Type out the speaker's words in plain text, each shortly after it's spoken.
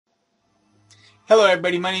Hello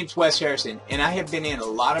everybody, my name is Wes Harrison, and I have been in a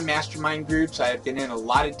lot of mastermind groups. I have been in a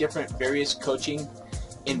lot of different various coaching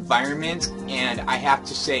environments, and I have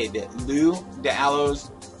to say that Lou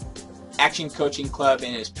D'Alo's Action Coaching Club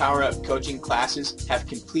and his Power Up coaching classes have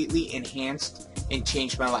completely enhanced and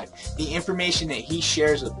changed my life. The information that he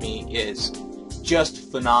shares with me is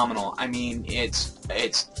just phenomenal. I mean, it's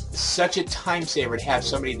such a time saver to have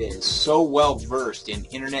somebody that is so well versed in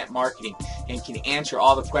internet marketing and can answer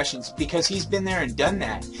all the questions, because he's been there and done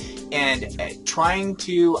that. And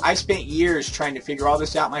I spent years trying to figure all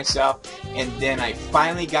this out myself, and then I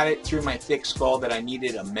finally got it through my thick skull that I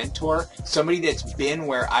needed a mentor, somebody that's been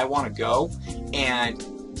where I want to go. And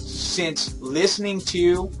since listening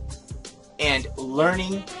to and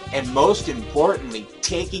learning, and most importantly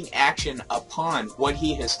taking action upon what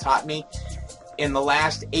he has taught me, in the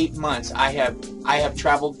last 8 months I have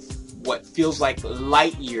traveled what feels like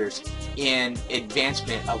light years in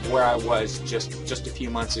advancement of where I was just a few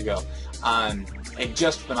months ago. And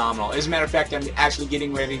just phenomenal. As a matter of fact, I'm actually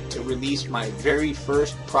getting ready to release my very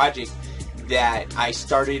first project that I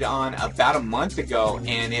started on about a month ago,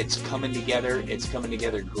 and it's coming together. It's coming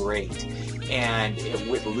together great. And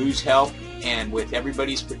with Lou's help and with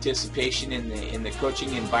everybody's participation in the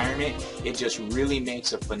coaching environment, it just really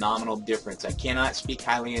makes a phenomenal difference. I cannot speak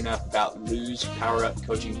highly enough about Lou's Power Up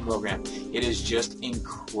coaching program. It is just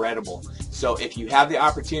incredible. So if you have the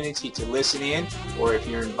opportunity to listen in, or if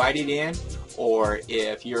you're invited in, or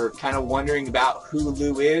if you're kind of wondering about who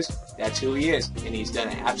Lou is, that's who he is, and he's done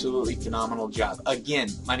an absolutely phenomenal job. Again,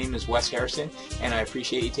 my name is Wes Harrison, and I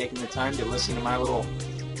appreciate you taking the time to listen to my little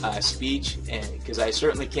speech, and because I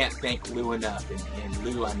certainly can't thank Lou enough, and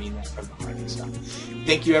Lou, I mean that from the heart. So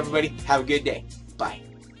thank you everybody, have a good day, bye.